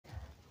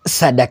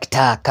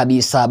Sadakta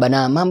kabisa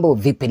bana, mambo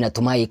vipi?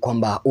 Natumai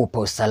kwamba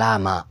upo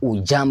salama.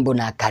 Ujambo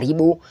na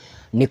karibu,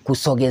 ni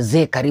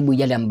kusogezee karibu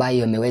yale ambayo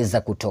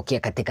yameweza kutokea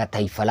katika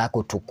taifa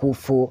lako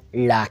tukufu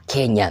la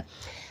Kenya.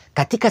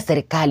 Katika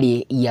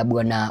serikali ya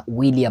bwana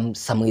William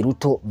Samoei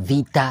Ruto,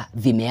 vita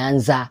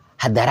vimeanza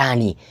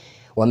hadharani.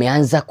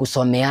 Wameanza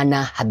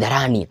kusomeana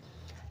hadharani.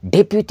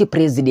 Deputy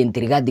President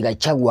Rigathi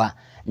Gachagua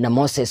na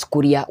Moses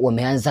Kuria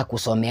wameanza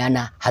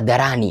kusomeana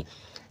hadharani.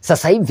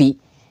 Sasa hivi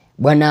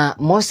bwana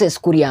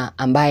Moses Kuria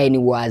ambaye ni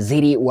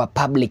waziri wa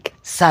public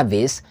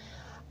service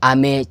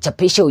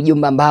amechapisha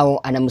ujumbe ambao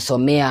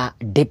anamsomea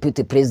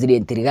Deputy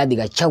President Rigathi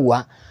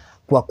Gachagua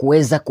kwa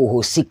kuweza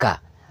kuhusika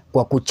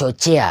kwa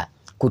kuchochea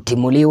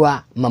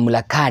kutimuliwa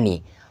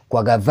mamlakani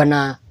kwa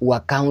gavana wa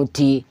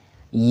kaunti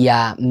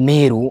ya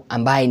Meru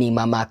ambaye ni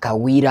Mama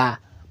Kawira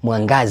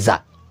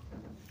Mwangaza.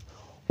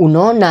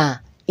 Unaona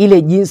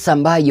ile jinsi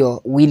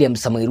ambayo William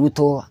Samoei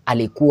Ruto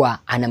alikuwa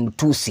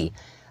anamtusi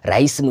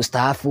Rais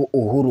mstaafu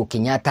Uhuru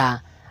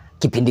Kenyatta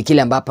kipindi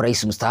kile ambapo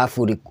Rais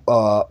mstaafu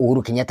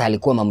Uhuru Kenyatta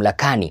alikuwa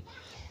mamlakani.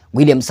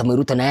 William Samoei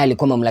Ruto naye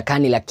alikuwa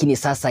mamlakani, lakini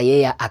sasa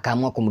yeye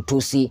akaamua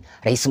kumtusi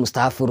Rais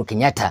mstaafu Uhuru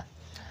Kenyatta.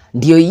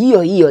 Ndio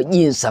hiyo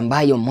jinsi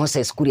ambayo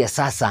Moses Kuria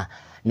sasa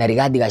na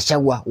Rigathi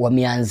Gachagua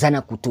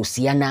wameanzana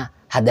kutusiana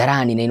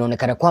hadharani, na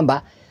inaonekana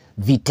kwamba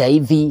vita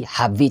hivi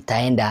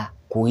havitaenda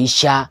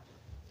kuisha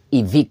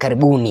hivi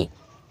karibuni.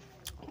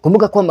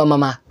 Kumbuka kwamba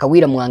Mama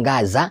Kawira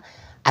Mwangaza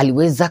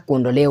aliweza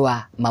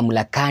kuondolewa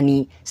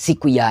mamlakani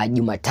siku ya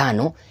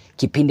Jumatano,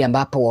 kipindi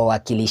ambapo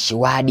wawakilishi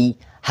wadi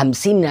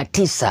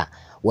 59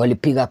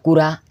 walipiga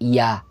kura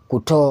ya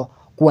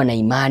kuwa na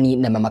imani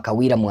na Mama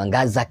Kawira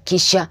Mwangaza,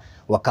 kisha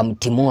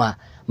wakamtimua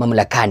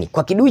mamlakani.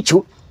 Kwa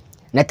kiduchu,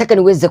 nataka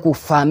niweze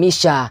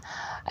kufahamisha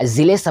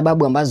zile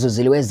sababu ambazo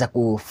ziliweza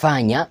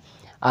kufanya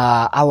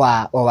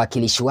hawa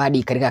wawakilishi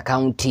wadi katika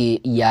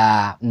kaunti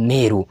ya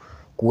Meru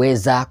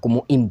kuweza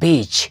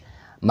kumu-impeach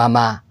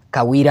Mama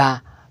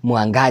Kawira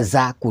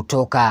Mwangaza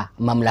kutoka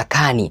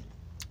mamlakani.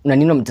 Na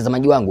nino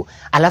mtazamaji wangu,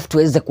 alafu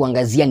tuweze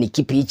kuangazia ni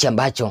kipi hichi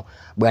ambacho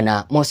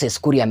bwana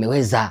Moses Kuria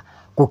ameweza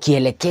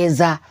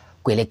kukielekeza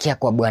kuelekea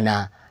kwa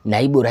bwana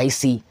naibu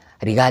rais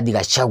Rigathi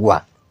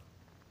Gachagua.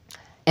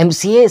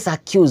 MCAs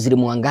accused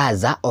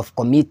Mwangaza of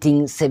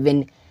committing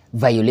 7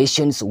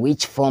 violations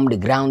which formed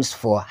grounds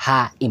for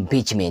her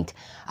impeachment.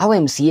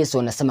 Hawa MCAs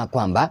wanasema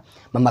kwamba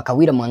Mama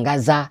Kawira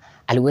Mwangaza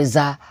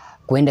aliweza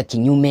kuenda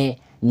kinyume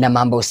na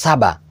mambo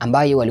 7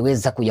 ambayo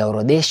waliweza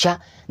kuyaorodhesha,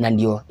 na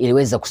ndio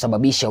iliweza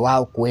kusababisha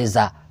wao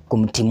kuweza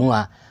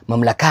kumtimua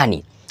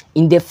mamlakani.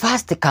 In the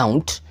first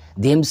count,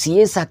 the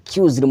MCAs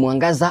accused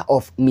Mwangaza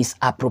of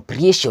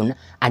misappropriation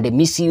and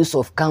misuse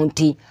of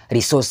county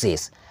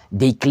resources.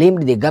 They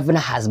claimed the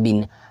governor has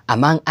been,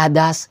 among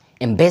others,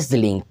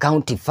 embezzling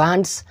county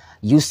funds,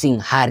 using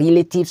her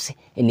relatives,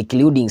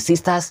 including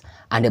sisters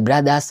and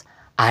brothers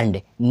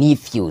and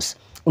nephews.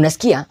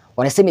 Unasikia,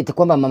 wanasema eti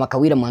kwamba Mama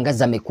Kawira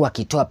Mwangaza amekuwa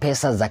akitoa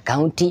pesa za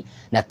county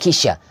na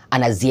kisha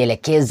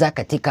anazielekeza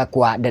katika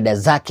kwa dada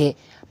zake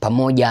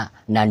pamoja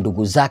na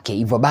ndugu zake.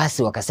 Hivyo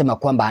basi wakasema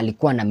kwamba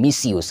alikuwa na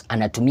misuse,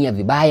 anatumia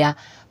vibaya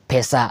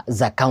pesa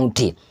za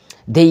county.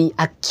 They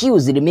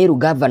accused the Meru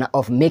governor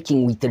of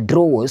making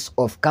withdrawals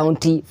of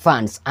county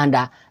funds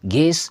under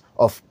guise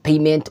of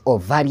payment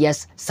of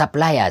various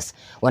suppliers.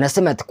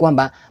 Wanasema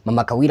kwamba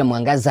Mama Kawira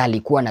Mwangaza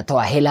alikuwa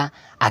anatoa hela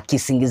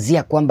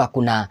akisingizia kwamba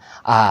kuna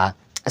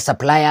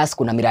suppliers,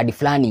 kuna miradi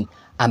fulani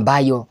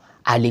ambayo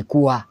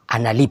alikuwa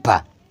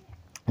analipa.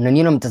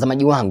 Unaniona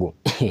mtazamaji wangu?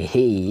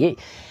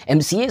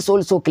 MCAs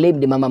also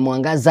claimed Mama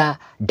Mwangaza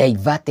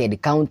diverted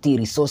county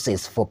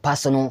resources for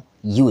personal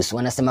use.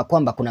 Wanasema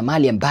kwamba kuna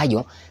mali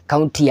ambayo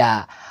kaunti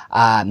ya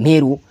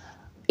Meru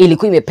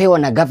ilikuwa imepewa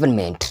na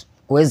government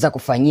kuweza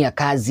kufanyia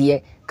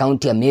kazi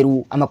kaunti ya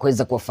Meru, ama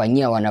kuweza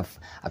kuwafanyia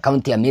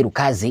kaunti ya Meru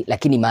kazi,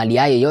 lakini mali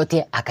hayo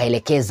yote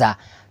akaelekeza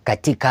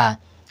katika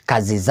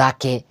kazi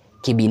zake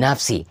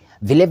kibinafsi.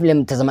 Vile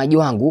mtazamaji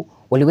wangu,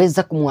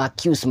 waliweza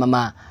kumwaccuse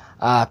Mama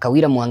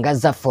Kawira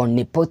Mwangaza for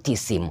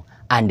nepotism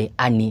and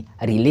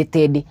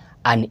unrelated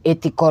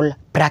unethical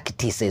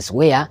practices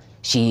where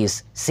she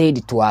is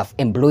said to have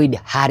employed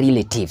her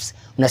relatives.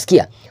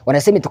 Unasikia?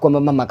 Wanasema tu kwamba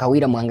Mama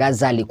Kawira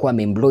Mwangaza alikuwa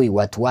ameemploy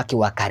watu wake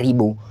wa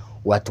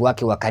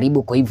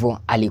karibu, kwa hivyo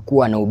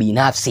alikuwa na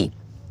ubinafsi.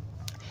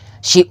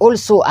 She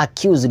also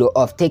accused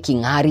of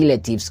taking her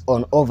relatives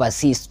on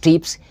overseas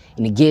trips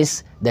in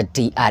guise that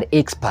they are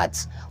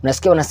experts.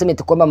 Unasikia, wanasema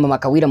tu kwamba Mama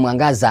Kawira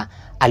Mwangaza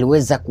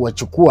aliweza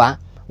kuwachukua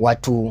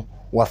watu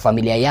wa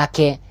familia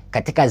yake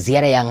katika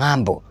ziara ya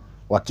ng'ambo,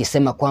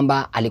 wakisema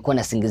kwamba alikuwa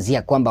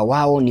anasingizia kwamba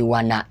wao ni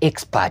wana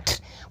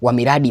expert wa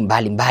miradi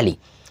mbalimbali.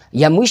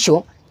 Ya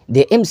mwisho,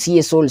 the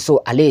MCAs also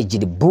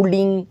alleged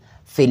bullying,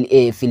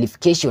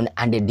 vilification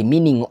and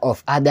demeaning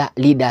of other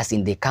leaders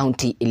in the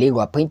county,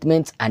 illegal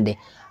appointments and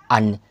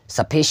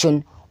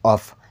usurpation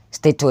of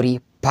statutory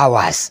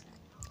powers.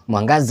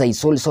 Mwangaza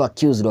is also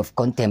accused of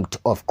contempt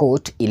of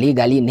court,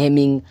 illegally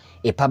naming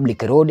a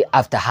public road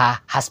after her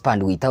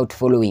husband without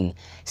following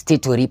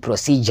statutory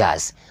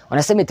procedures.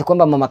 Wanasema eti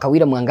kwamba Mama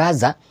Kawira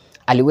Mwangaza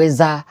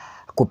aliweza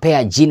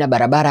kupea jina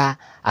barabara,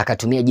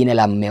 akatumia jina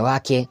la mume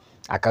wake,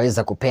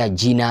 akaweza kupea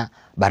jina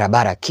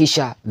barabara.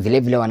 Kisha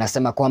vilevile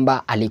wanasema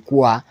kwamba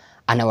alikuwa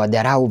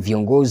anawadharau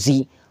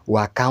viongozi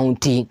wa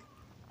kaunti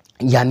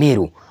ya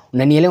Meru.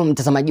 Unanielewa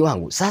mtazamaji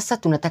wangu? Sasa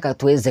tunataka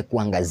tuweze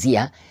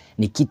kuangazia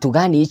ni kitu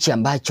gani hichi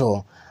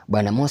ambacho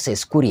bwana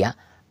Moses Kuria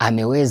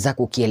ameweza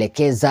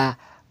kukielekeza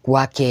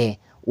kwake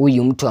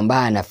huyu mtu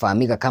ambaye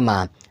anafahamika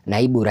kama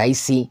naibu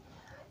rais,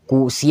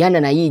 kuhusiana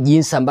na hii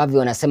jinsi ambavyo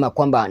wanasema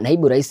kwamba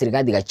naibu rais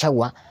Rigathi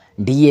Gachagua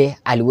ndiye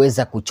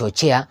aliweza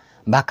kuchochea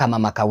mpaka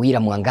Mama Kawira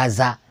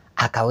Mwangaza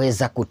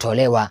akaweza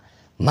kutolewa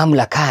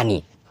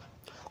mamlakani.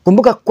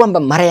 Kumbuka kwamba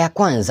mara ya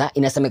kwanza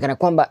inasemekana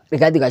kwamba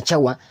Rigathi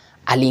Gachagua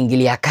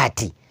aliingilia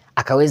kati,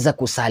 akaweza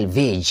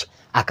kusalvage,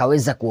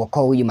 akaweza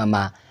kuokoa huyu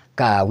Mama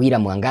Kawira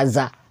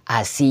Mwangaza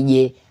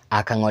asije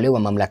akang'olewa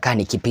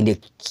mamlakani kipindi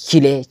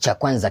kile cha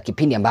kwanza,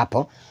 kipindi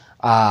ambapo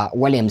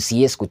wale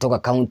MCAs kutoka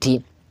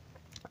kaunti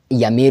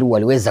ya Meru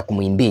waliweza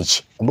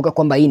kumimpeach. Kumbuka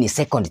kwamba hii ni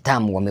second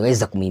term,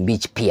 wameweza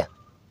kumimpeach pia.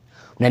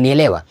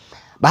 Unanielewa?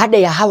 Baada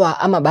ya hawa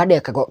ama baada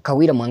ya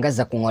Kawira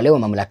Mwangaza kung'olewa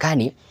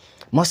mamlakani,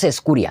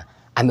 Moses Kuria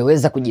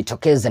ameweza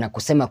kujitokeza na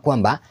kusema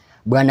kwamba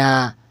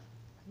bwana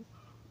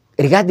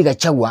Rigathi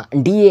Gachagua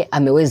ndiye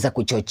ameweza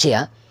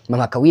kuchochea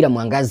Mama Kawira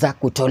Mwangaza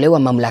kutolewa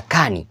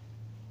mamlakani,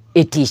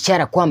 eti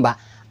ishara kwamba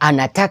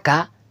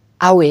anataka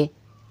awe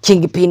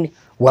kingpin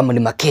wa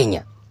Mlima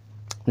Kenya.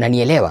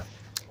 Unanielewa?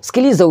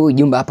 Sikiliza huu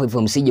ujumbe hapo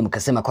hivyo, msije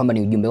mkasema kwamba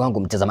ni ujumbe wangu,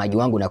 mtazamaji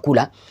wangu na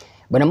kula.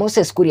 Bwana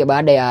Moses Kuria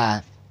baada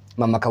ya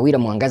Mama Kawira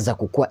Mwangaza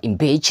kukuwa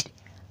impeached,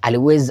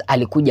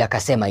 alikuja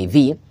akasema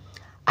hivi: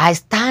 I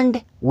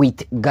stand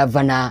with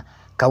Governor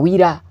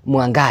Kawira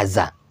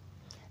Mwangaza.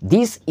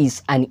 This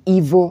is an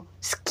evil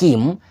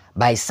scheme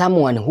by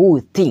someone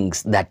who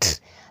thinks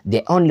that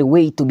the only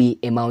way to be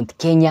a Mount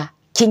Kenya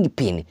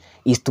kingpin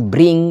is to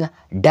bring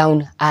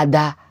down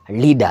other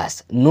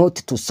leaders, not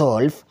to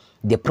solve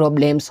the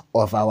problems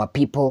of our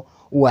people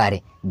who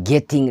are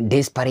getting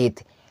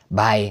desperate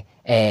by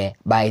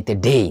the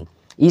day.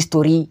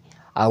 History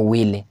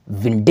will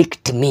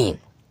vindict me.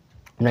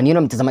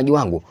 Unaniona mtazamaji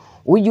wangu?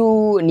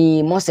 Huyu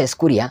ni Moses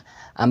Kuria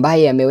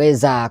ambaye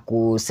ameweza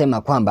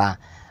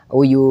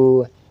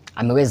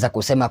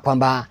kusema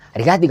kwamba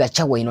Rigathi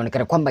Gachagua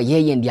inaonekana kwamba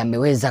yeye ndiye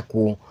ameweza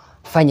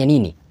kufanya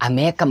nini?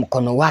 Ameweka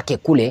mkono wake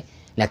kule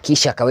na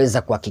kisha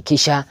akaweza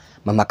kuhakikisha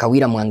Mama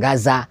Kawira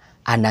Mwangaza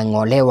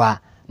anang'olewa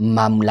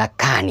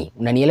mamlakani.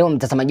 Unanielewa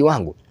mtazamaji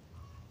wangu?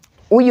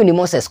 Huyu ni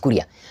Moses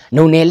Kuria.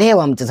 Na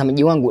unaelewa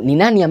mtazamaji wangu ni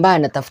nani ambaye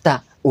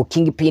anatafuta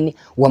ukingpin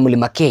wa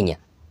Mlima Kenya?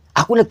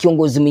 Hakuna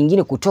kiongozi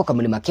mwingine kutoka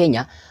Mlima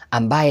Kenya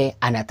ambaye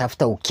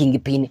anatafuta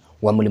ukingpin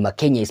wa Mlima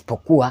Kenya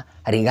isipokuwa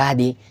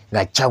Rigathi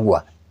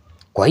Gachagua.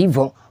 Kwa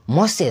hivyo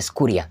Moses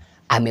Kuria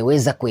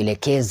ameweza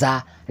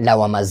kuelekeza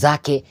lawama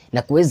zake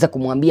na kuweza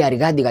kumwambia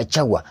Rigathi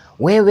Gachagua,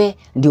 wewe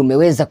ndio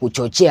umeweza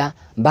kuchochea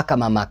mpaka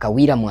Mama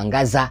Kawira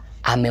Mwangaza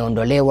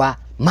ameondolewa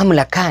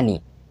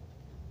mamlakani.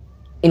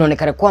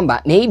 Inaonekana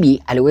kwamba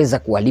maybe aliweza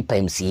kuwalipa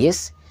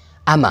MCAs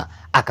ama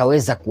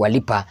akaweza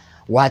kuwalipa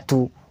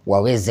watu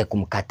waweze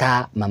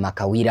kumkataa Mama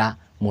Kawira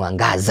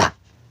Mwangaza.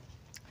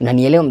 Na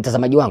nielewa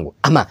mtazamaji wangu,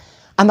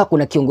 ama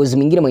kuna kiongozi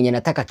mwingine mwenye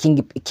anataka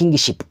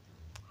kingship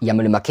ya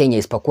Mlima Kenya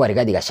isipokuwa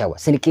Rigathi Gachagua?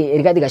 Si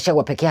Rigathi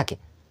Gachagua peke yake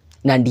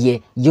na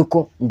ndiye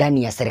yuko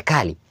ndani ya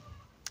serikali.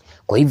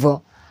 Kwa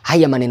hivyo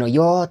haya maneno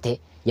yote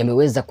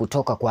yameweza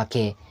kutoka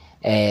kwake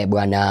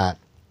bwana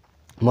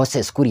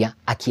Moses Kuria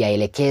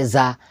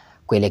akiyaelekeza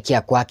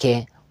kuelekea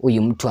kwake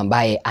huyu mtu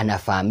ambaye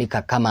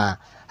anafahamika kama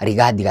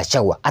Rigathi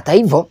Gachagua. Hata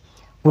hivyo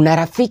kuna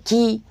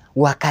rafiki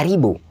wa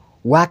karibu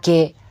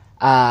wake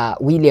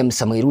William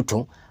Samoei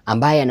Ruto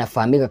ambaye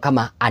anafahamika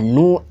kama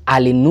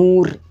Ali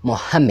Nur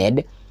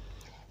Mohamed.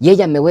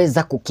 Yeye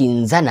ameweza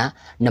kukinzana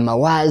na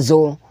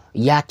mawazo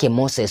yake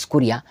Moses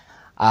Kuria.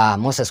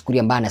 Moses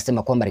Kuria ambaye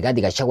anasema kwamba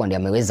Rigathi Gachagua ndiye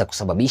ameweza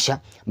kusababisha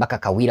mpaka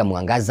Kawira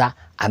Mwangaza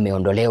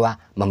ameondolewa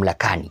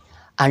mamlakani.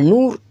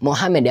 Nur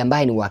Mohamed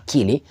ambaye ni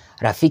wakili,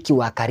 rafiki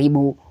wa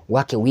karibu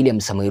wake William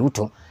Samoei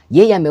Ruto,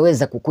 yeye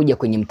ameweza kukuja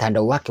kwenye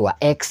mtandao wake wa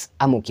X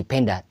ama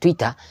ukipenda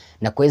Twitter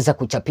na kuweza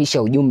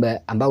kuchapisha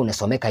ujumbe ambao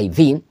unasomeka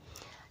hivi: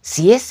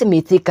 CS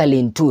Mithika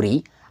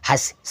Linturi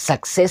has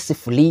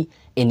successfully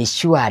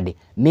ensured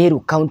Meru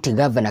County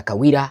Governor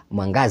Kawira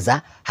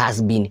Mwangaza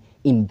has been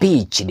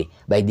impeached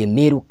by the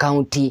Meru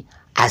County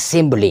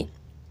Assembly.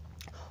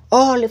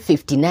 All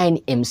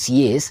 59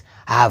 MCAs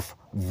have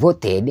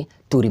voted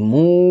to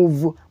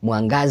remove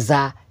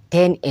Mwangaza,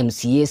 10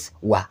 MCAs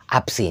were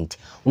absent.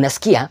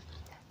 Unasikia,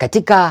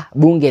 katika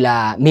bunge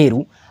la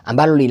Meru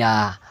ambalo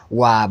lina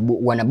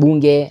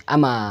wanabunge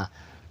ama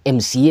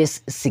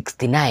MCAs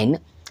 69,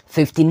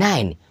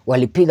 59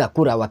 walipiga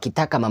kura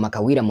wakitaka Mama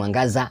Kawira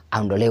Mwangaza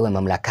aondolewe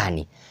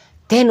mamlakani.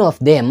 10 of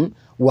them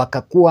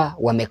wakakuwa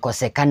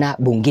wamekosekana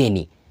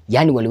bungeni,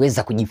 yani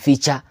waliweza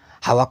kujificha,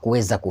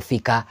 hawakuweza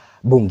kufika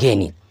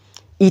bungeni.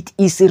 It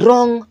is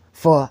wrong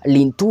for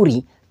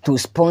Linturi to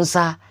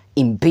sponsor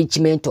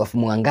impeachment of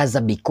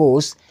Mwangaza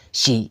because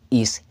she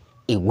is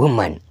a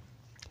woman.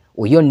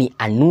 Huyo ni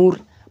Nur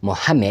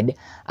Mohamed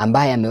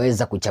ambaye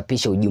ameweza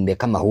kuchapisha ujumbe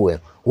kama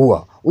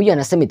huo. Huyu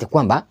anasema eti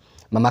kwamba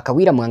Mama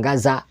Kawira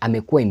Mwangaza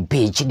amekuwa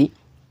impeached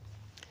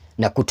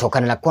na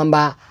kutokana na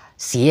kwamba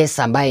CS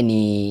ambaye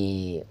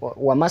ni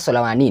wa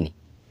masuala wa nini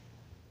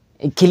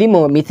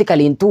kilimo Mithika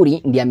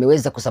Linturi ndiye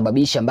ameweza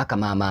kusababisha mpaka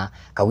Mama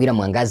Kawira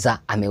Mwangaza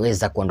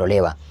ameweza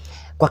kuondolewa.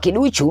 Kwa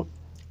kiduchu,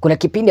 kuna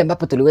kipindi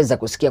ambapo tuliweza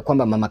kusikia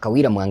kwamba Mama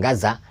Kawira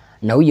Mwangaza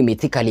na huyu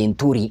Mithika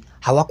Linturi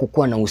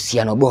hawakukuwa na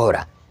uhusiano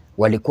bora,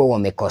 walikuwa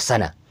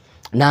wamekosana.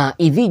 Na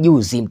hivi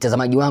juzi,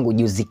 mtazamaji wangu,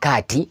 juzi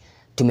kati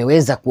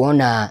tumeweza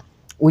kuona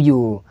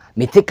huyu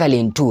Mithika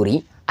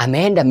Linturi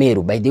ameenda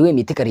Meru. By the way,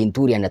 Mithika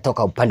Linturi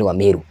anatoka upande wa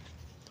Meru.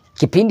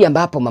 Kipindi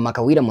ambapo Mama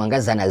Kawira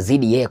Mwangaza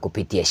anazidi yeye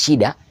kupitia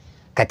shida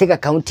katika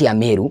kaunti ya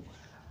Meru,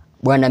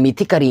 bwana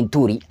Mithika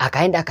Linturi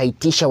akaenda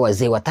akaitisha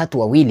wazee watatu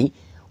wawili,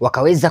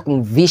 wakaweza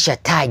kumvisha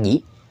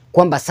taji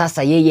kwamba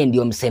sasa yeye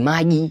ndio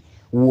msemaji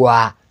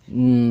wa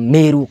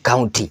Meru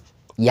County,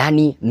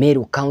 yani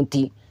Meru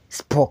County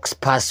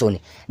spokesperson.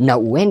 Na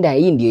huenda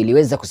hii ndio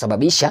iliweza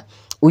kusababisha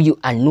huyu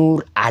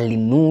Ali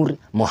Nur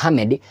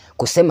Mohamed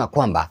kusema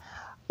kwamba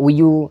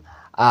huyu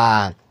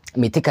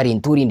Mithika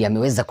Linturi ndiye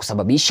ameweza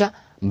kusababisha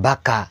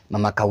mpaka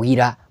Mama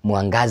Kawira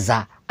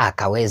Mwangaza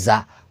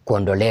akaweza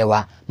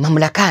kuondolewa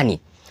mamlakani.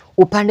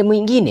 Upande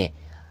mwingine,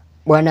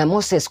 bwana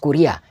Moses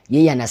Kuria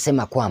yeye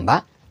anasema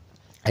kwamba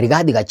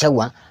Rigathi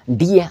Gachagua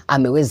ndiye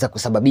ameweza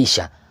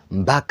kusababisha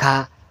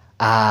mpaka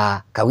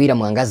Kawira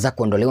Mwangaza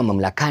kuondolewa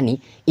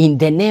mamlakani in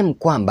the name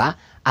kwamba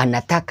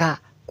anataka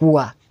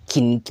kuwa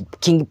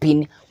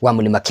kingpin wa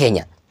Mlima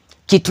Kenya.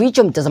 Kitu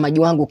hicho, mtazamaji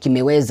wangu,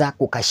 kimeweza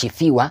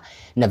kukashifiwa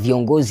na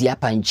viongozi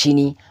hapa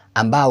nchini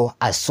ambao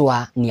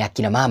aswa ni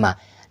akina mama,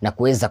 na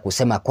kuweza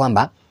kusema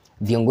kwamba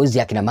viongozi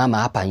akina mama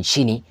hapa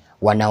nchini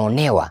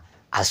wanaonewa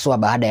aswa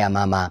baada ya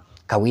Mama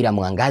Kawira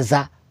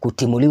Mwangaza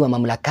kutimuliwa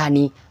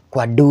mamlakani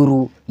kwa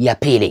duru ya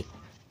pili.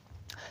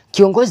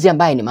 Kiongozi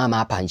ambaye ni mama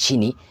hapa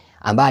nchini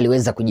ambaye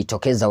aliweza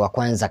kujitokeza wa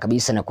kwanza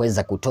kabisa na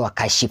kuweza kutoa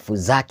kashifu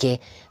zake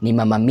ni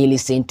Mama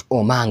Millicent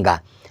Omanga.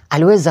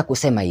 Aliweza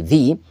kusema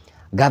hivi: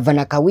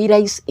 Governor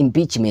Kawira's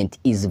impeachment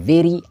is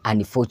very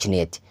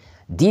unfortunate.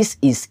 This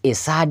is a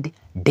sad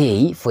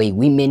day for a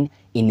women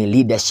in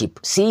leadership.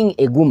 Seeing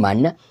a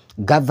woman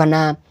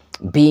governor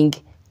being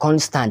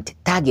constant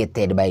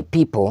targeted by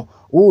people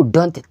who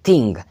don't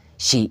think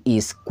she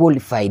is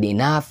qualified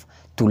enough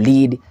to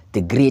lead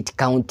the great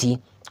county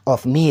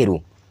of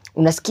Meru.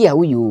 Unasikia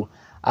huyu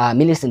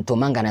Millicent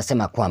Omanga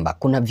anasema kwamba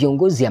kuna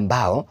viongozi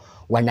ambao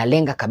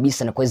wanalenga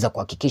kabisa na kuweza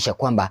kuhakikisha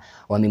kwamba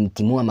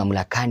wamemtimua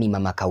mamlakani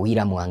Mama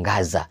Kawira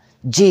Mwangaza.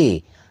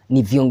 Je,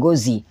 ni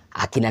viongozi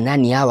akina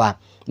nani hawa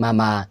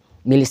Mama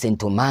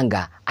Millicent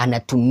Omanga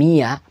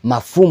anatumia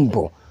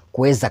mafumbo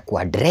kuweza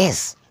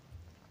kuaddress?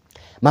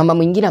 Mama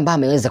mwingine ambaye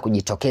ameweza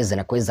kujitokeza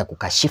na kuweza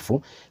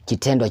kukashifu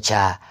kitendo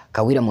cha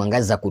Kawira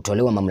Mwangaza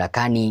kutolewa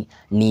mamlakani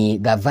ni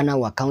gavana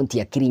wa kaunti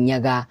ya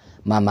Kirinyaga,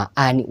 Mama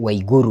Anne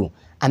Waiguru.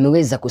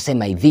 Ameweza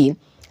kusema hivi: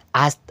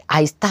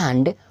 I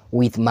stand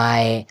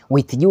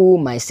with you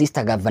my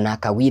sister Governor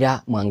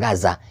Kawira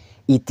Mwangaza.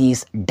 It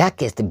is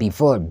darkest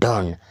before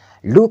dawn.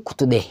 Look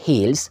to the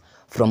hills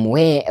from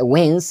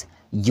whence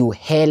your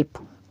help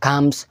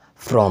comes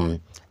from.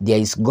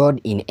 There is God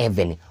in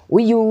heaven.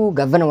 Huyu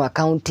gavana wa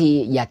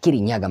kaunti ya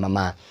Kirinyaga,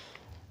 Mama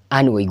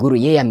Anne Waiguru,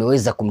 yeye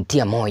ameweza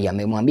kumtia moyo,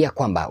 amemwambia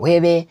kwamba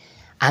wewe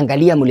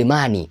angalia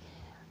mlimani,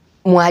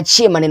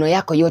 muachie maneno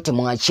yako yote,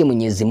 muachie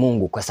Mwenyezi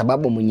Mungu, kwa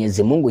sababu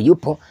Mwenyezi Mungu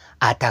yupo,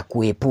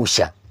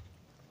 atakuepusha.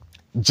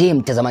 Je,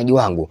 mtazamaji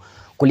wangu,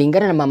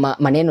 kulingana na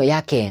maneno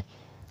yake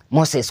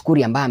Moses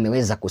Kuria ambaye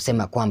ameweza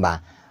kusema kwamba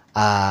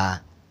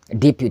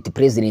Deputy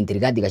President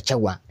Rigathi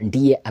Gachagua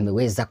ndiye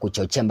ameweza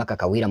kuchochea mpaka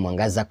Kawira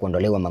Mwangaza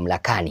kuondolewa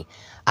mamlakani.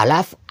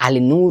 Alafu Ali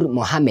Nur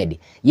Mohamed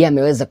yeye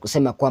ameweza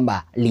kusema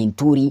kwamba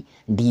Linturi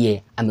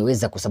ndiye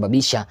ameweza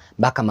kusababisha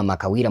mpaka Mama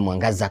Kawira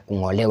Mwangaza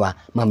kung'olewa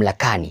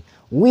mamlakani.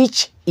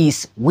 Which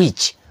is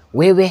which?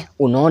 Wewe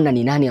unaona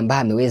ni nani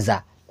ambaye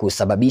ameweza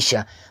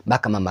kusababisha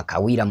mpaka Mama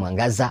Kawira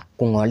Mwangaza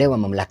kung'olewa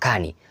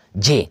mamlakani?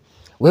 Je,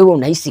 wewe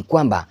unahisi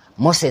kwamba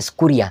Moses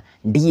Kuria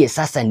ndiye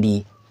sasa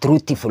ndi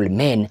truthful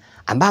man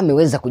ambaye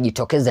ameweza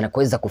kujitokeza na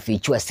kuweza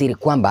kufichua siri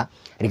kwamba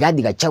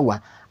Rigathi Gachagua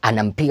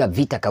anampiga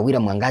vita Kawira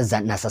Mwangaza,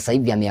 na sasa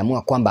hivi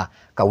ameamua kwamba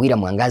Kawira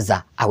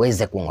Mwangaza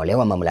aweze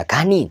kung'olewa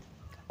mamlakani?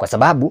 Kwa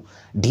sababu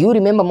do you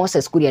remember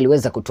Moses Kuria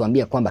aliweza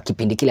kutuambia kwamba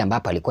kipindi kile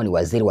ambapo alikuwa ni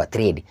waziri wa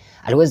trade,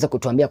 aliweza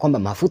kutuambia kwamba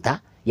mafuta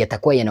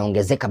yatakuwa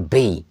yanaongezeka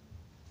bei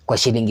kwa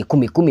shilingi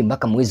 10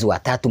 mpaka mwezi wa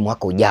 3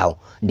 mwaka ujao,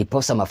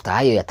 ndiposa mafuta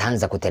hayo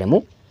yataanza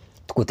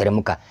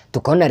kuteremka.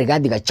 Tukaona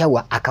Rigathi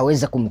Gachagua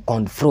akaweza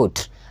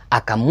kumconfront,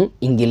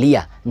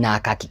 akamuingilia na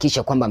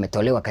akahakikisha kwamba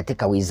ametolewa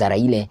katika wizara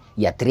ile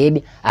ya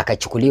trade,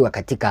 akachukuliwa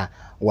katika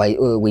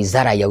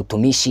wizara ya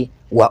utumishi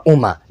wa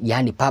umma,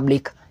 yani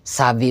Public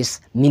Service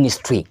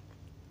Ministry.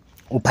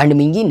 Upande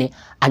mwingine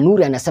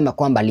Anuri anasema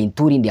kwamba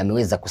Linturi ndiye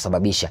ameweza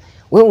kusababisha.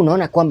 Wewe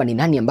unaona kwamba ni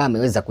nani ambaye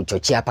ameweza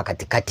kuchochea hapa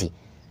katikati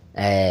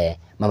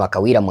Mama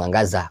Kawira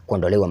Mwangaza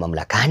kuondolewa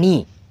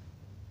mamlakani?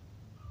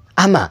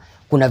 Ama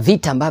kuna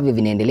vita ambavyo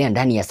vinaendelea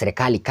ndani ya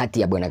serikali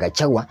kati ya Bwana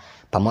Gachagua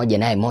pamoja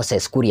naye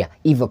Moses Kuria,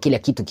 hivyo kila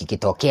kitu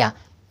kikitokea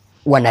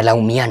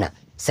wanalaumiana.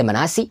 Sema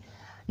nasi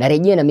na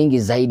rejea na mingi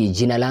zaidi.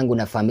 Jina langu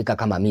nafahamika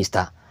kama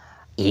Mr.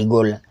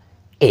 Eagle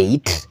 8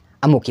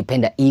 ama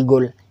ukipenda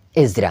Eagle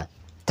Ezra.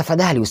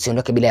 Tafadhali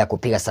usiondoke bila ya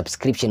kupiga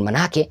subscription,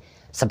 manake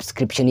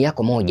subscription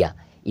yako moja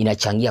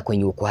inachangia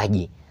kwenye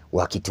ukuaji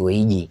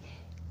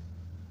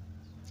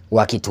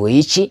wa kituo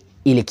hichi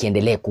ili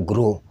kiendelee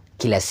kugrow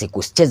kila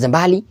siku. Sicheze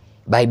mbali.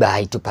 Bye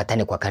bye,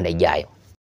 tupatane kwa kanda ijayo.